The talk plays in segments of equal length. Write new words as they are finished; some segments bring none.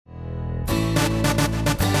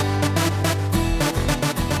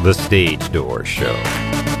The Stage Door Show,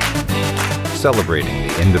 celebrating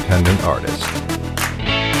the independent artist.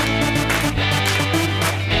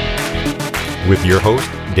 With your host,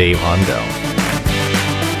 Dave Hondell.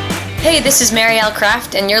 Hey, this is Marielle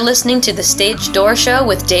Kraft, and you're listening to The Stage Door Show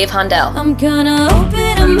with Dave Hondell. I'm gonna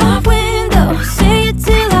open up my window, say it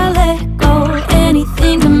till I let go.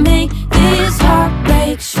 Anything to make this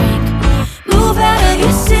heartbreak shrink. Move out of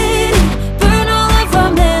your city, burn all of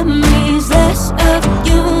our memories. Less of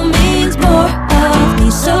you means more of me,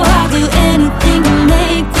 so I'll do anything to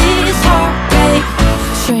make this heartbreak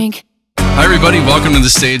shrink. Hi everybody, welcome to the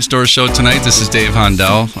Stage Door Show tonight. This is Dave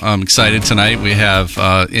Hondell. I'm excited tonight. We have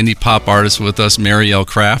indie pop artist with us, Marielle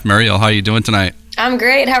Kraft. Marielle, how are you doing tonight? I'm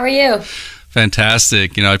great. How are you?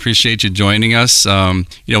 Fantastic. I appreciate you joining us.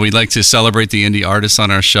 We'd like to celebrate the indie artists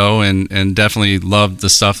on our show and definitely love the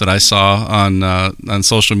stuff that I saw on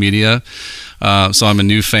social media. So I'm a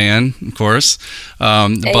new fan, of course.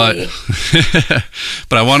 But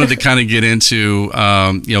but I wanted to kind of get into,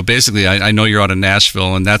 basically I know you're out of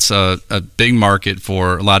Nashville, and that's a big market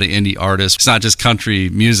for a lot of indie artists. It's not just country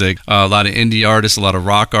music, a lot of indie artists, a lot of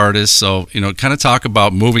rock artists. So, kind of talk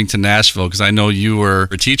about moving to Nashville, because I know you were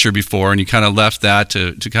a teacher before and you kind of left that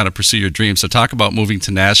to kind of pursue your dreams. So talk about moving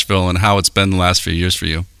to Nashville and how it's been the last few years for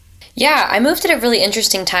you. Yeah, I moved at a really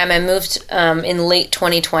interesting time. I moved in late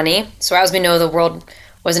 2020. So as we know, the world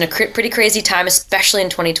was in a pretty crazy time, especially in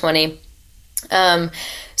 2020.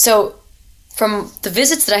 So from the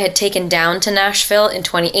visits that I had taken down to Nashville in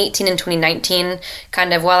 2018 and 2019,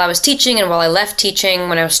 kind of while I was teaching and while I left teaching,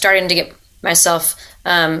 when I was starting to get myself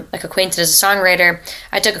acquainted as a songwriter,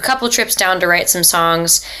 I took a couple trips down to write some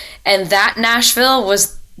songs. And that Nashville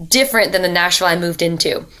was different than the Nashville I moved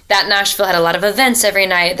into. That Nashville had a lot of events every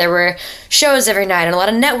night. There were shows every night and a lot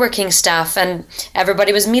of networking stuff, and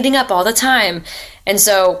everybody was meeting up all the time. And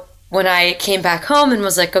so when I came back home and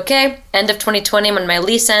was like, okay, end of 2020, when my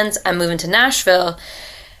lease ends, I'm moving to Nashville,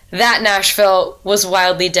 that Nashville was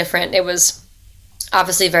wildly different. It was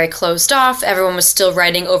obviously very closed off. Everyone was still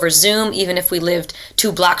writing over Zoom, even if we lived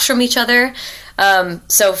 2 blocks from each other.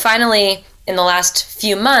 So finally, in the last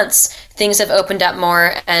few months, things have opened up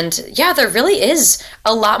more, and yeah, there really is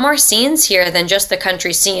a lot more scenes here than just the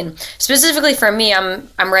country scene. Specifically for me, I'm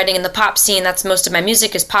writing in the pop scene. That's most of my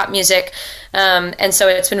music is pop music, and so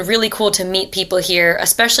it's been really cool to meet people here,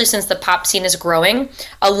 especially since the pop scene is growing.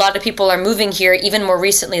 A lot of people are moving here even more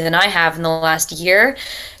recently than I have in the last year,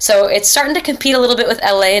 so it's starting to compete a little bit with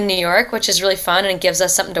LA and New York, which is really fun and gives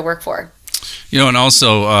us something to work for. And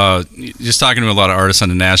also just talking to a lot of artists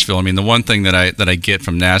on Nashville. I mean, the one thing that I get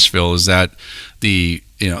from Nashville is that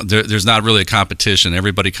there's not really a competition.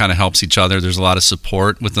 Everybody kind of helps each other. There's a lot of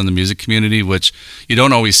support within the music community, which you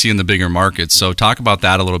don't always see in the bigger markets. So talk about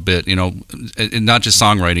that a little bit. And not just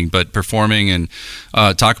songwriting, but performing, and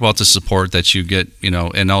talk about the support that you get,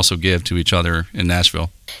 and also give to each other in Nashville.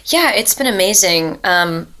 Yeah, it's been amazing.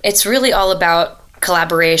 It's really all about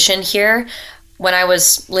collaboration here. When I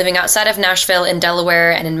was living outside of Nashville in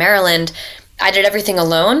Delaware and in Maryland, I did everything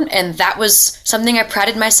alone, and that was something I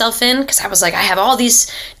prided myself in, because I was like, I have all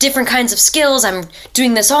these different kinds of skills. I'm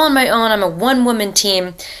doing this all on my own. I'm a one-woman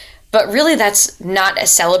team. But really, that's not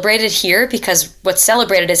as celebrated here, because what's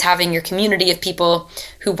celebrated is having your community of people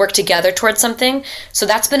who work together towards something. So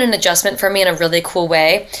that's been an adjustment for me in a really cool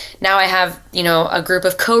way. Now I have, a group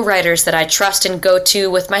of co-writers that I trust and go to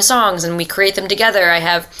with my songs, and we create them together. I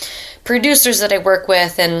have producers that I work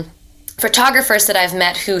with and photographers that I've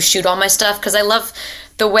met who shoot all my stuff, because I love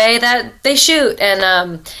the way that they shoot,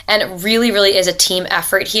 and it really, really is a team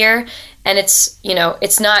effort here. And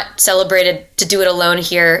it's not celebrated to do it alone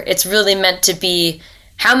here. It's really meant to be,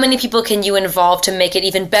 how many people can you involve to make it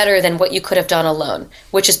even better than what you could have done alone,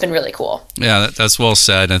 which has been really cool. Yeah, that's well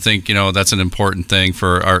said. I think, that's an important thing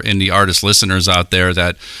for our indie artist listeners out there,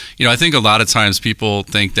 that, I think a lot of times people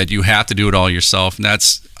think that you have to do it all yourself. And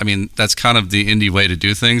that's kind of the indie way to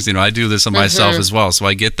do things. I do this on myself as well, so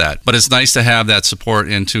I get that. But it's nice to have that support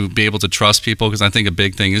and to be able to trust people, because I think a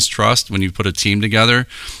big thing is trust when you put a team together.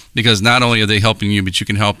 Because not only are they helping you, but you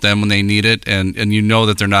can help them when they need it, and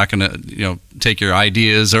that they're not going to take your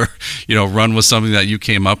ideas or run with something that you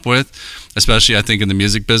came up with. Especially, I think in the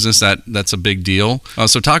music business, that's a big deal.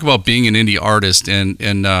 So talk about being an indie artist and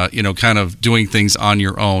kind of doing things on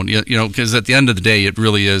your own. Because at the end of the day, it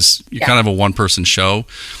really is kind of a one-person show.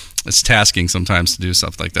 It's tasking sometimes to do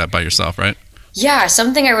stuff like that by yourself, right? Yeah,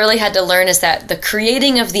 something I really had to learn is that the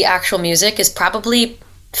creating of the actual music is probably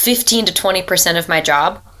 15 to 20% of my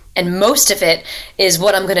job. And most of it is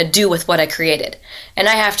what I'm going to do with what I created. And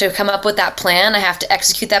I have to come up with that plan. I have to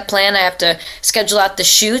execute that plan. I have to schedule out the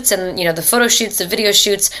shoots and, the photo shoots, the video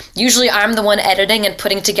shoots. Usually I'm the one editing and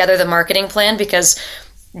putting together the marketing plan because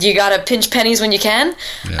you got to pinch pennies when you can.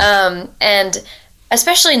 Yeah. And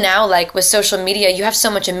especially now, like with social media, you have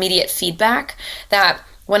so much immediate feedback that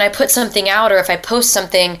when I put something out or if I post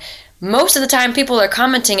something, most of the time people are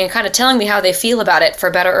commenting and kind of telling me how they feel about it, for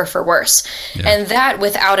better or for worse. Yeah. And that,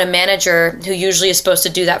 without a manager who usually is supposed to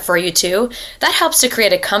do that for you too, that helps to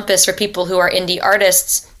create a compass for people who are indie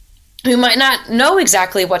artists who might not know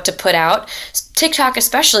exactly what to put out. TikTok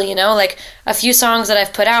especially, like a few songs that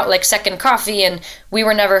I've put out, like Second Coffee and We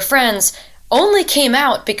Were Never Friends, only came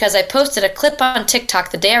out because I posted a clip on TikTok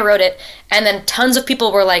the day I wrote it, and then tons of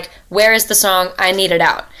people were like, where is the song? I need it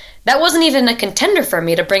out. That wasn't even a contender for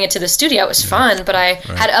me to bring it to the studio. It was fun, but I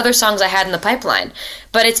had other songs I had in the pipeline.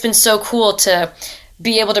 But it's been so cool to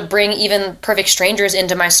be able to bring even perfect strangers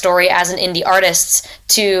into my story as an indie artist,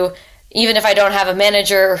 to, even if I don't have a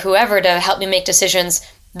manager or whoever to help me make decisions,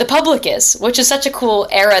 the public is, which is such a cool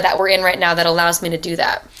era that we're in right now that allows me to do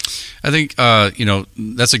that. I think,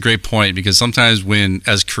 that's a great point, because sometimes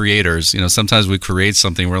as creators, sometimes we create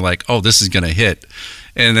something, we're like, oh, this is going to hit.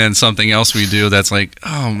 And then something else we do that's like,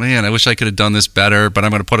 oh man, I wish I could have done this better, but I'm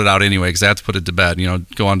going to put it out anyway because I have to put it to bed,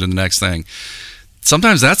 go on to the next thing.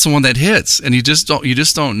 Sometimes that's the one that hits, and you just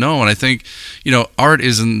don't know. And I think, art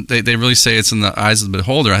isn't, they really say it's in the eyes of the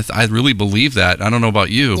beholder. I really believe that. I don't know about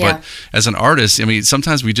you, but as an artist,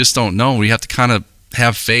 sometimes we just don't know. We have to kind of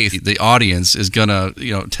have faith. The audience is going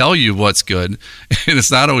to, tell you what's good, and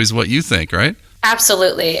it's not always what you think, right?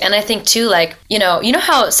 Absolutely. And I think too, like, you know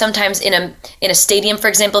how sometimes in a stadium, for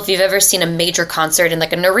example, if you've ever seen a major concert in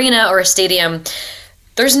like an arena or a stadium,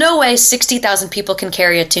 there's no way 60,000 people can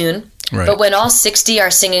carry a tune. Right. But when all 60 are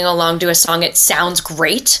singing along to a song, it sounds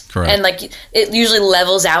great. Correct. And like it usually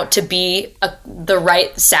levels out to be the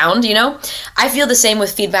right sound, I feel the same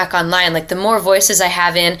with feedback online. Like the more voices I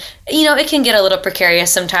have in, it can get a little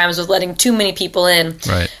precarious sometimes with letting too many people in.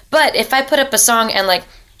 Right. But if I put up a song and like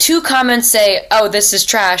 2 comments say, oh, this is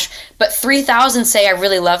trash, but 3,000 say, I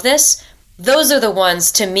really love this, those are the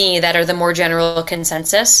ones to me that are the more general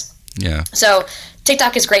consensus. Yeah. So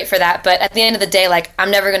TikTok is great for that, but at the end of the day, like, I'm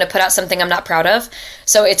never going to put out something I'm not proud of.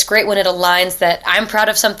 So it's great when it aligns that I'm proud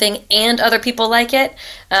of something and other people like it.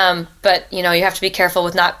 But, you have to be careful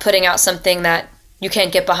with not putting out something that you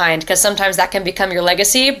can't get behind, because sometimes that can become your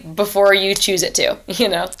legacy before you choose it to,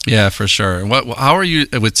 Yeah, for sure. How are you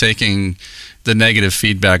with taking the negative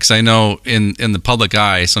feedback? Because I know in the public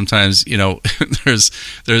eye, sometimes,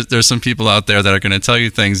 there's some people out there that are going to tell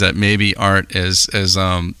you things that maybe aren't as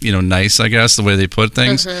nice, I guess, the way they put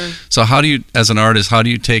things. Mm-hmm. So how do you, as an artist, how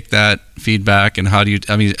do you take that feedback, and are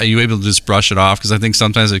you able to just brush it off? Because I think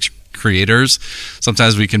sometimes as creators,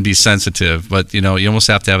 sometimes we can be sensitive, but, you almost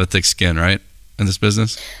have to have a thick skin, right, in this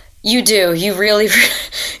business? You do. You really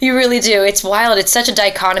do. It's wild. It's such a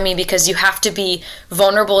dichotomy, because you have to be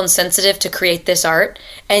vulnerable and sensitive to create this art,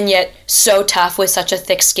 and yet so tough with such a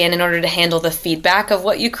thick skin in order to handle the feedback of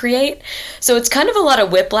what you create. So it's kind of a lot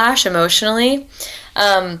of whiplash emotionally.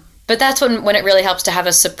 But that's when it really helps to have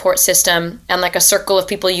a support system and like a circle of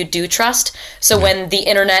people you do trust. So when the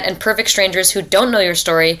internet and perfect strangers who don't know your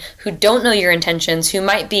story, who don't know your intentions, who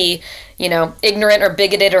might be, ignorant or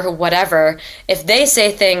bigoted or whatever, if they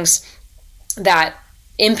say things that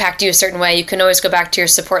impact you a certain way, you can always go back to your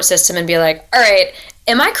support system and be like, all right,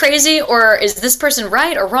 am I crazy, or is this person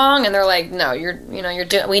right or wrong? And they're like, no, you're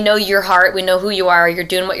doing, we know your heart, we know who you are, you're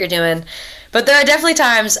doing what you're doing. But there are definitely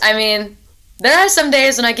times, there are some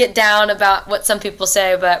days when I get down about what some people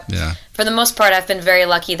say, but for the most part, I've been very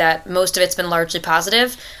lucky that most of it's been largely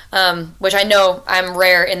positive, which I know I'm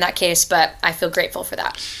rare in that case, but I feel grateful for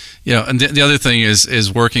that. And the other thing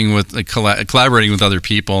is working with, collaborating with other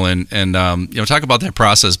people, and talk about that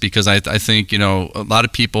process, because I think, a lot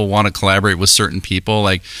of people want to collaborate with certain people,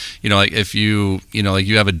 like if you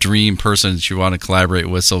have a dream person that you want to collaborate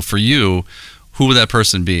with. So for you, who would that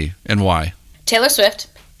person be and why? Taylor Swift,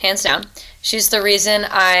 hands down. She's the reason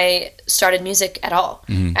I started music at all.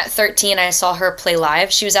 Mm-hmm. At 13, I saw her play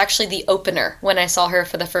live. She was actually the opener when I saw her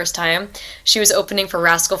for the first time. She was opening for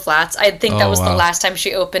Rascal Flatts. I think that was the last time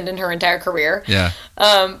she opened in her entire career. Yeah.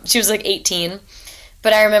 She was like 18.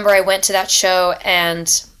 But I remember I went to that show, and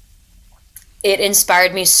it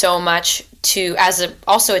inspired me so much to,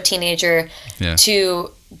 also a teenager, to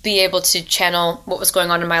be able to channel what was going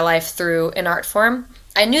on in my life through an art form.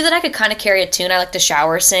 I knew that I could kind of carry a tune. I like to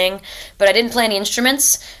shower, sing, but I didn't play any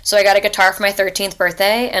instruments. So I got a guitar for my 13th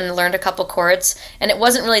birthday and learned a couple chords. And it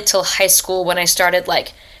wasn't really till high school when I started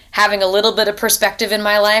having a little bit of perspective in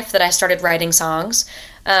my life that I started writing songs.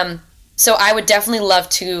 So I would definitely love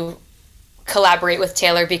to collaborate with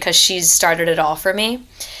Taylor because she's started it all for me.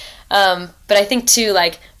 But I think too,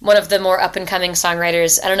 like, one of the more up and coming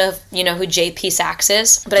songwriters, I don't know if you know who JP Sax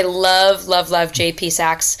is, but I love JP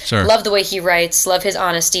Sax. Sure. Love the way he writes, love his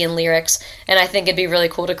honesty and lyrics, and I think it'd be really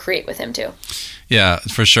cool to create with him too. Yeah,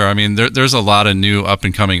 for sure. I mean, there's a lot of new up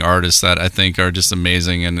and coming artists that I think are just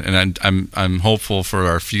amazing, and I'm hopeful for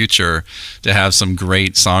our future to have some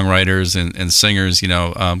great songwriters and singers,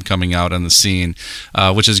 coming out on the scene,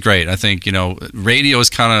 which is great. I think radio is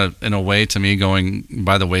kind of in a way to me going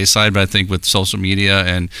by the wayside, but I think with social media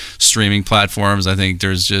and streaming platforms, I think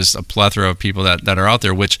there's just a plethora of people that are out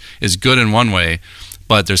there, which is good in one way.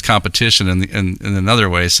 But there's competition in another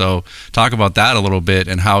way. So talk about that a little bit,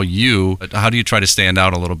 and how do you try to stand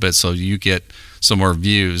out a little bit so you get some more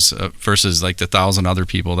views versus like the 1,000 other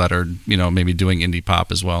people that are maybe doing indie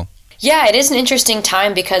pop as well. Yeah, it is an interesting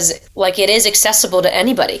time because like it is accessible to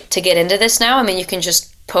anybody to get into this now. I mean, you can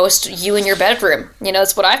just post you in your bedroom.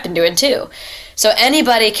 That's what I've been doing too. So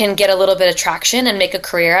anybody can get a little bit of traction and make a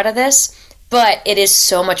career out of this. But it is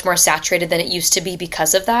so much more saturated than it used to be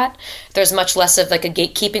because of that. There's much less of like a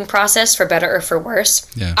gatekeeping process, for better or for worse.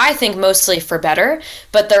 Yeah. I think mostly for better,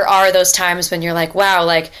 but there are those times when you're like, wow,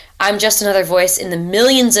 like I'm just another voice in the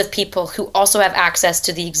millions of people who also have access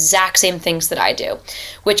to the exact same things that I do,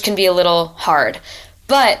 which can be a little hard.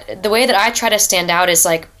 But the way that I try to stand out is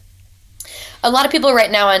like, a lot of people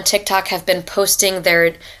right now on TikTok have been posting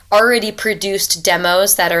their already produced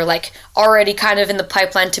demos that are like already kind of in the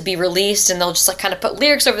pipeline to be released, and they'll just like kind of put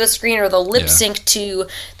lyrics over the screen, or they'll lip sync to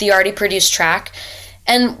the already produced track.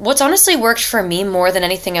 And what's honestly worked for me more than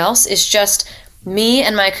anything else is just me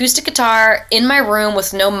and my acoustic guitar in my room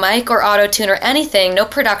with no mic or auto-tune or anything, no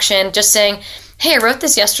production, just saying, hey, I wrote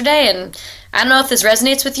this yesterday and I don't know if this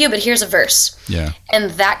resonates with you, but here's a verse. Yeah.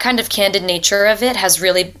 And that kind of candid nature of it has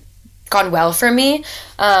really gone well for me.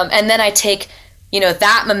 And then I take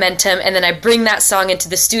that momentum, and then I bring that song into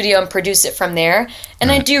the studio and produce it from there. And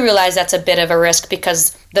right. I do realize that's a bit of a risk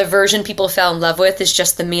because the version people fell in love with is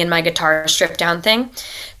just the me and my guitar stripped down thing.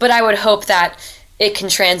 But I would hope that it can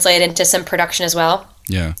translate into some production as well.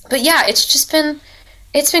 Yeah. But yeah, it's been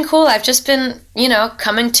cool. I've just been,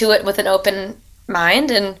 coming to it with an open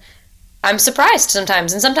mind, and I'm surprised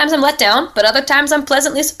sometimes, and sometimes I'm let down, but other times I'm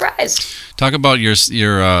pleasantly surprised. Talk about your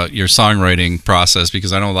songwriting process,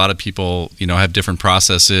 because I know a lot of people, have different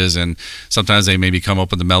processes, and sometimes they maybe come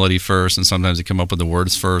up with the melody first, and sometimes they come up with the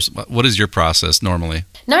words first. What is your process normally?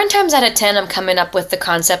 9 times out of 10, I'm coming up with the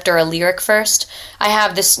concept or a lyric first. I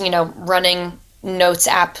have this, running notes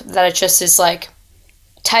app that it just is like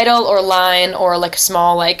title or line or like a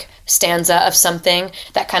small like stanza of something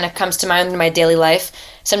that kind of comes to mind in my daily life.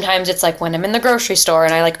 Sometimes it's like when I'm in the grocery store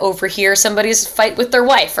and I like overhear somebody's fight with their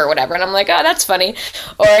wife or whatever, and I'm like, oh, that's funny.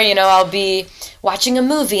 Or, I'll be watching a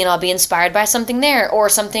movie and I'll be inspired by something there, or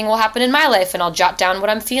something will happen in my life and I'll jot down what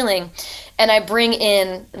I'm feeling. And I bring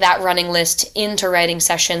in that running list into writing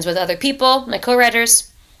sessions with other people, my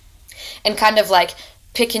co-writers, and kind of like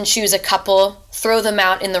pick and choose a couple, throw them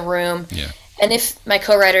out in the room. Yeah. And if my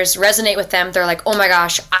co-writers resonate with them, they're like, oh my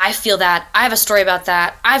gosh, I feel that. I have a story about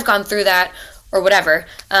that. I've gone through that, or whatever.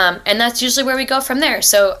 And that's usually where we go from there.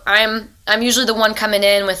 So I'm usually the one coming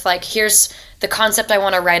in with like, here's the concept I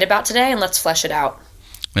want to write about today, and let's flesh it out.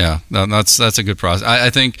 Yeah, that's a good process. I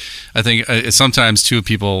think sometimes too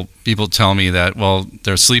people tell me that, well,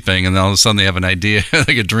 they're sleeping and then all of a sudden they have an idea,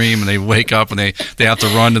 like a dream, and they wake up and they have to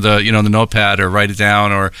run to the the notepad or write it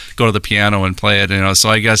down or go to the piano and play it. So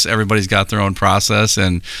I guess everybody's got their own process,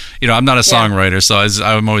 and I'm not a songwriter, so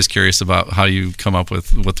I'm always curious about how you come up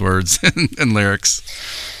with words and lyrics.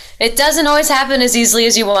 It doesn't always happen as easily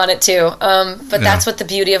as you want it to, but that's what the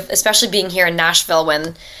beauty of, especially being here in Nashville,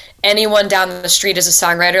 when anyone down the street is a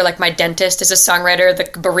songwriter. Like my dentist is a songwriter, the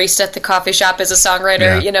barista at the coffee shop is a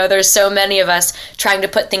songwriter. Yeah. There's so many of us trying to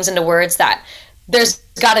put things into words that there's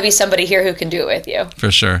got to be somebody here who can do it with you.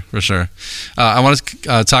 For sure. I want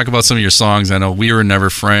to talk about some of your songs. I know We Were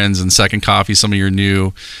Never Friends and Second Coffee, some of your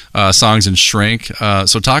new songs, and Shrink.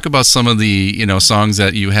 So talk about some of the songs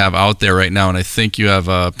that you have out there right now, and I think you have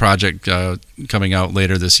a project coming out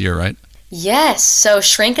later this year, right? Yes. So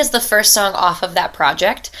Shrink is the first song off of that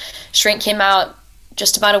project. Shrink came out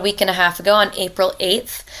just about a week and a half ago on April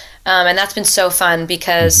 8th. And that's been so fun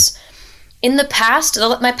because in the past,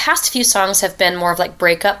 my past few songs have been more of like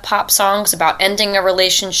breakup pop songs about ending a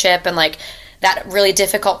relationship and like that really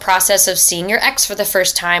difficult process of seeing your ex for the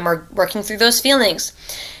first time or working through those feelings.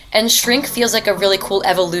 And Shrink feels like a really cool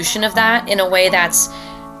evolution of that in a way that's,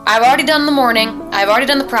 I've already done the mourning, I've already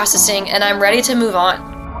done the processing, and I'm ready to move on.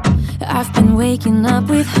 I've been waking up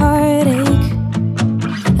with heartache.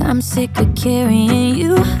 I'm sick of carrying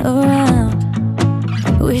you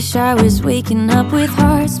around. Wish I was waking up with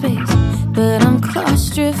heart space, but I'm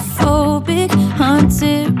claustrophobic,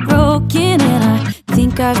 haunted, broken, and I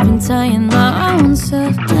think I've been tying my own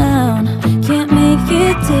self down. Can't make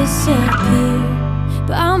it disappear,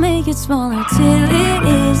 but I'll make it smaller till it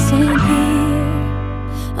isn't here.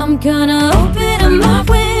 I'm gonna open up my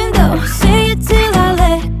window, say it till I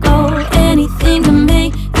let go. Anything to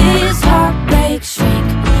make this heartbreak shrink.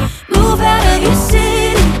 Move out of your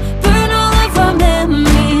city, burn all of our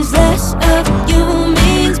memories. Less of you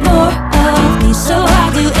means more of me, so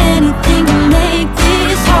I'll do anything to make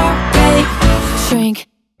this heartbreak shrink.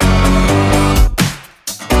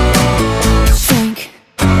 Shrink.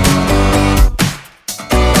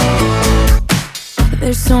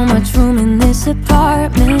 There's so much room in this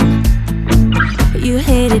apartment. You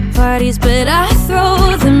hated parties, but I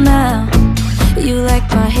throw them out. You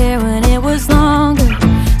liked my hair when it was longer,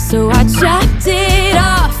 so I chopped it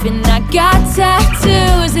off and I got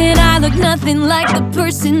tattoos, and I look nothing like the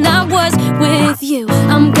person I was with you.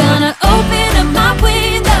 I'm gonna open up my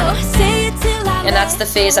window, say it till I. And that's the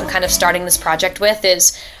phase I'm kind of starting this project with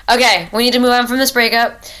is, okay, we need to move on from this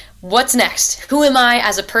breakup. What's next? Who am I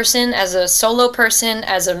as a person, as a solo person,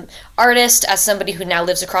 as an artist, as somebody who now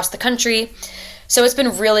lives across the country? So it's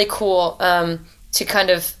been really cool to kind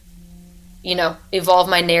of, evolve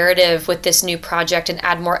my narrative with this new project and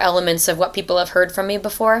add more elements of what people have heard from me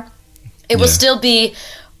before. It will still be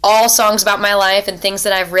all songs about my life and things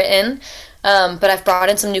that I've written, but I've brought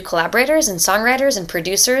in some new collaborators and songwriters and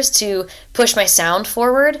producers to push my sound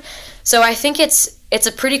forward. So I think it's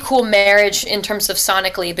a pretty cool marriage in terms of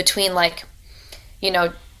sonically between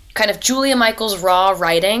kind of Julia Michaels' raw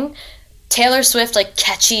writing, Taylor Swift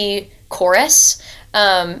catchy chorus,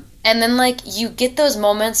 and then you get those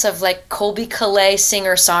moments of Colby Calais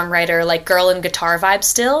singer-songwriter girl and guitar vibe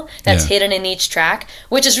still that's hidden in each track,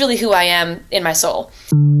 which is really who I am in my soul.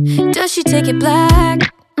 Does she take it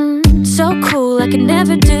black? So cool, I could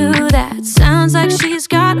never do that. Sounds like she's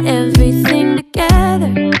got everything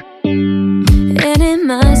together, and it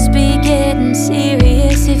must be getting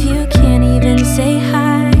serious if you can't even say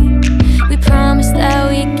hi. We promised that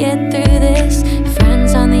we'd get through this,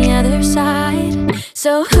 friends on the other side.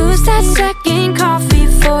 So who's that second coffee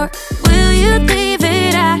for? Will you leave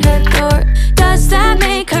it at her door? Does that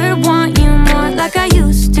make her want you more like I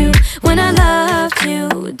used to when I loved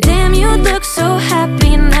you? Damn, you look so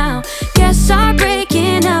happy now. Guess our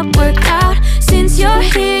breaking up worked out. Since you're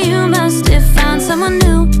here, you must have found someone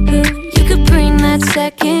new who you could bring that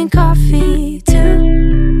second coffee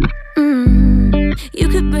to. You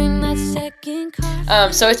could bring that second coffee.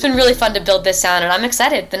 So it's been really fun to build this sound, and I'm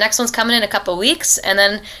excited. The next one's coming in a couple weeks, and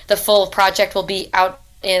then the full project will be out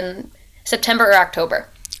in September or October.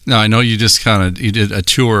 Now, I know you just you did a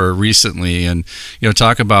tour recently, and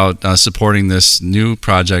talk about supporting this new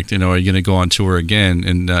project. Are you going to go on tour again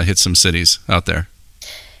and hit some cities out there?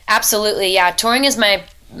 Absolutely, yeah. Touring is my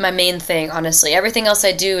main thing, honestly. Everything else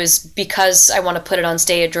I do is because I want to put it on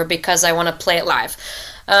stage or because I want to play it live.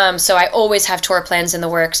 So I always have tour plans in the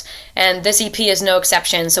works, and this EP is no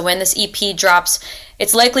exception. So when this EP drops,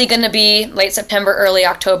 it's likely going to be late September, early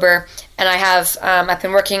October, and I've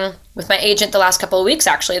been working with my agent the last couple of weeks,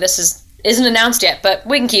 actually. This isn't announced yet, but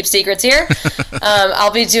we can keep secrets here.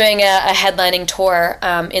 I'll be doing a headlining tour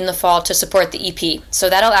in the fall to support the EP. So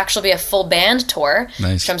that'll actually be a full band tour,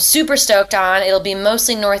 nice. Which I'm super stoked on. It'll be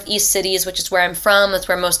mostly Northeast cities, which is where I'm from. That's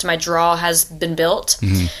where most of my draw has been built.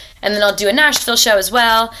 Mm-hmm. And then I'll do a Nashville show as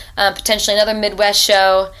well, potentially another Midwest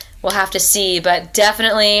show. We'll have to see, but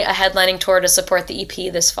definitely a headlining tour to support the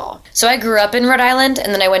EP this fall. So I grew up in Rhode Island,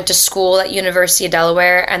 and then I went to school at University of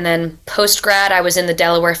Delaware, and then post-grad I was in the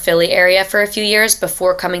Delaware-Philly area for a few years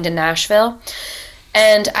before coming to Nashville.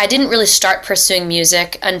 And I didn't really start pursuing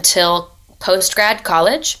music until post-grad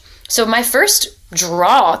college. So my first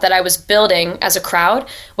draw that I was building as a crowd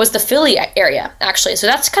was the Philly area, actually. So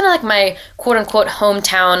that's kind of my quote-unquote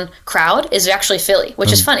hometown crowd is actually Philly,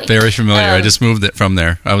 which is funny. Very familiar. I just moved it from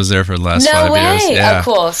there. I was there for the last 5 years. Yeah. Oh,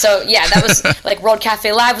 cool. So, yeah, that was World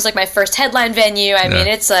Cafe Live was my first headline venue. I mean,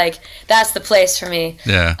 it's that's the place for me.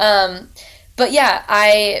 Yeah. But,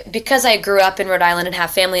 yeah, because I grew up in Rhode Island and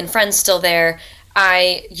have family and friends still there,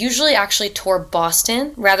 I usually actually tour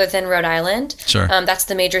Boston rather than Rhode Island. Sure. That's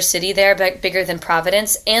the major city there, but bigger than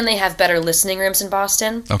Providence, and they have better listening rooms in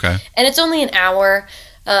Boston. Okay. And it's only an hour.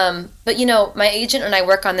 But, my agent and I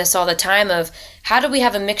work on this all the time of how do we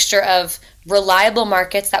have a mixture of reliable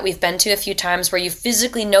markets that we've been to a few times where you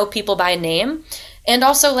physically know people by name, and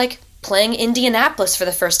also playing Indianapolis for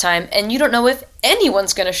the first time, and you don't know if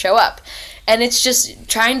anyone's going to show up. And it's just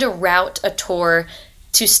trying to route a tour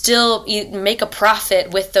to still make a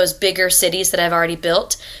profit with those bigger cities that I've already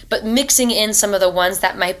built, but mixing in some of the ones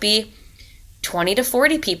that might be 20 to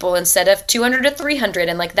 40 people instead of 200 to 300.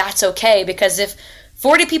 And like, that's okay, because if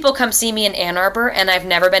 40 people come see me in Ann Arbor and I've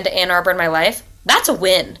never been to Ann Arbor in my life, that's a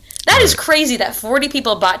win. That is crazy that 40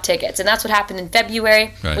 people bought tickets, and that's what happened in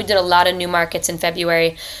February. Right. We did a lot of new markets in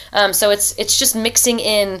February. So it's just mixing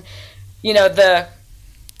in, the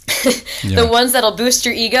the ones that'll boost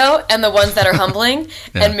your ego and the ones that are humbling,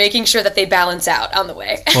 and making sure that they balance out on the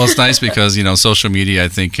way. Well, it's nice because, social media, I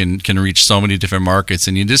think, can reach so many different markets,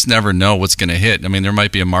 and you just never know what's going to hit. I mean, there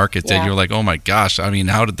might be a market that you're like, oh my gosh, I mean,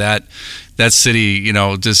 how did that city,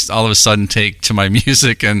 just all of a sudden take to my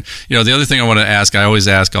music? And, the other thing I want to ask, I always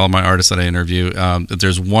ask all my artists that I interview, that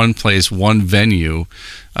there's one place, one venue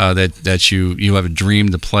that you have a dream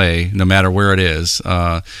to play, no matter where it is.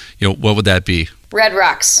 What would that be? Red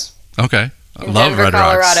Rocks. Okay. I love Denver, Red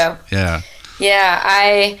Colorado. Rocks. Yeah. Yeah,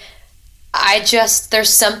 I just, there's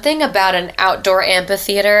something about an outdoor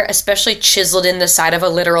amphitheater, especially chiseled in the side of a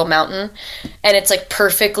literal mountain, and it's like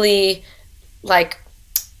perfectly like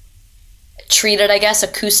treated, I guess,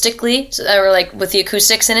 acoustically, or like with the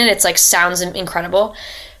acoustics in it, it's like sounds incredible.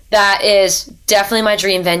 That is definitely my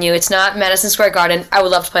dream venue. It's not Madison Square Garden. I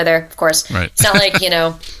would love to play there, of course. Right. It's not like,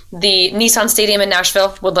 the Nissan Stadium in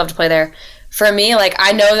Nashville. Would love to play there. For me, like,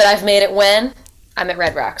 I know that I've made it when I'm at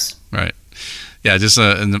Red Rocks. Right. Yeah, just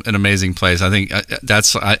an amazing place. I think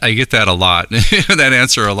I get that a lot, that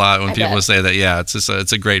answer a lot when people say that. Yeah,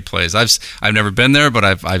 it's a great place. I've never been there, but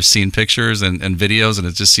I've seen pictures and videos, and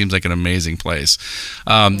it just seems like an amazing place.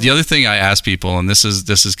 The other thing I ask people, and this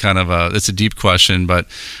is kind of it's a deep question, but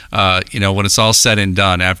when it's all said and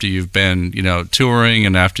done, after you've been touring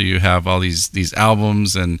and after you have all these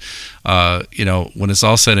albums, and when it's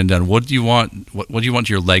all said and done, what do you want? What do you want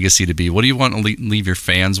your legacy to be? What do you want to leave your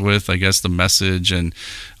fans with? I guess the message. And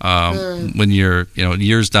when you're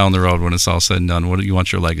years down the road, when it's all said and done, what do you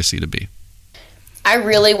want your legacy to be? I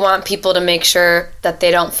really want people to make sure that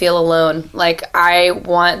they don't feel alone. Like, I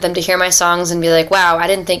want them to hear my songs and be like, wow, I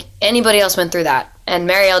didn't think anybody else went through that. And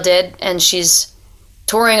Marielle did, and she's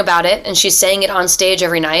touring about it, and she's saying it on stage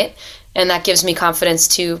every night, and that gives me confidence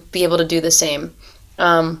to be able to do the same.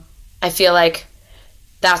 I feel like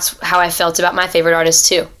that's how I felt about my favorite artists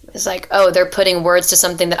too. It's like, oh, they're putting words to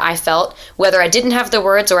something that I felt, whether I didn't have the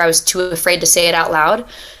words or I was too afraid to say it out loud.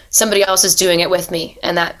 Somebody else is doing it with me,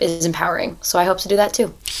 and that is empowering. So I hope to do that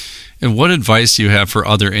too. And what advice do you have for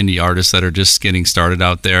other indie artists that are just getting started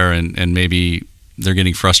out there, and maybe they're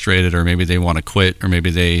getting frustrated, or maybe they want to quit, or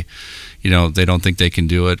maybe they don't think they can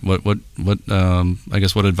do it? What I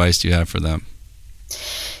guess, what advice do you have for them?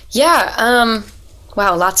 Yeah,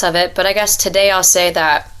 wow, lots of it. But I guess today I'll say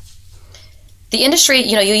that the industry,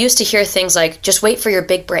 you used to hear things like, just wait for your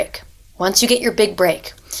big break. Once you get your big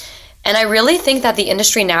break. And I really think that the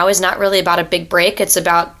industry now is not really about a big break. It's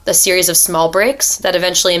about a series of small breaks that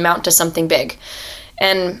eventually amount to something big.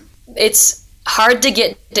 And it's hard to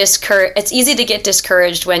get discouraged. It's easy to get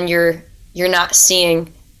discouraged when you're not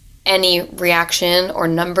seeing any reaction or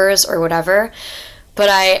numbers or whatever. But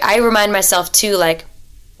I remind myself too, like,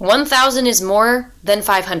 1,000 is more than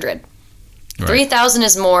 500. Right. 3,000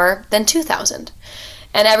 is more than 2,000.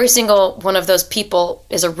 And every single one of those people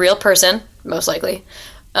is a real person, most likely.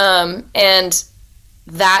 And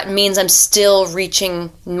that means I'm still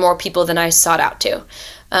reaching more people than I sought out to.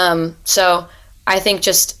 So I think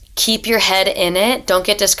just keep your head in it. Don't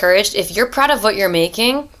get discouraged. If you're proud of what you're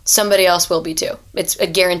making, somebody else will be too. It's a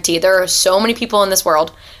guarantee. There are so many people in this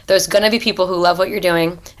world. There's going to be people who love what you're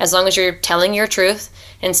doing. As long as you're telling your truth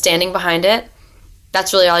and standing behind it,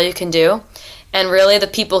 that's really all you can do. And really, the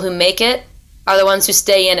people who make it are the ones who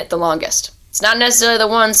stay in it the longest. It's not necessarily the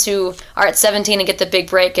ones who are at 17 and get the big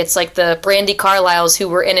break. It's like the Brandi Carlisles who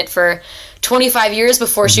were in it for 25 years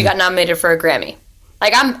before she got nominated for a Grammy.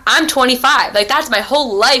 Like, I'm 25. Like, that's my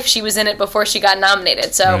whole life. She was in it before she got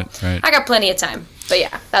nominated. So right. I got plenty of time. But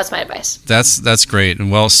yeah, that's my advice. That's great,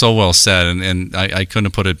 and so well said, and I couldn't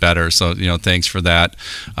have put it better. So thanks for that.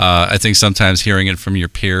 I think sometimes hearing it from your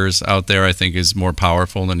peers out there, I think, is more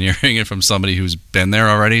powerful than hearing it from somebody who's been there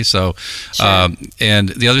already. So, sure. And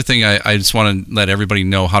the other thing, I just want to let everybody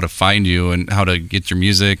know how to find you and how to get your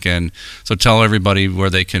music, and so tell everybody where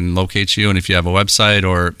they can locate you, and if you have a website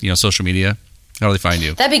or social media. How do they find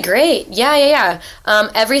you? That'd be great. Yeah.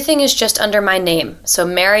 Everything is just under my name. So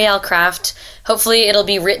Marielle Kraft. Hopefully it'll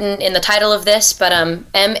be written in the title of this, but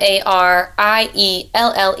Marielle,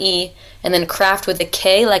 and then Kraft with a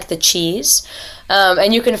K, like the cheese.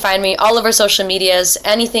 And you can find me all over social medias.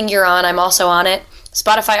 Anything you're on, I'm also on it.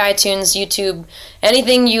 Spotify, iTunes, YouTube,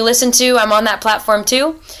 anything you listen to, I'm on that platform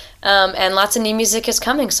too. And lots of new music is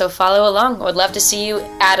coming, so follow along. I would love to see you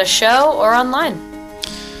at a show or online.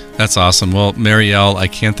 That's awesome. Well, Marielle, I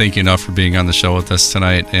can't thank you enough for being on the show with us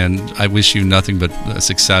tonight, and I wish you nothing but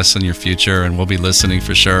success in your future, and we'll be listening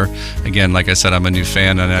for sure. Again, like I said, I'm a new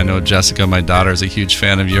fan, and I know Jessica, my daughter, is a huge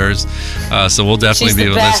fan of yours, so we'll definitely be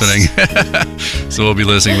listening. So we'll be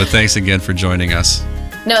listening, but thanks again for joining us.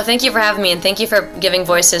 No, thank you for having me, and thank you for giving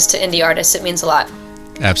voices to indie artists. It means a lot.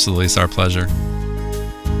 Absolutely. It's our pleasure.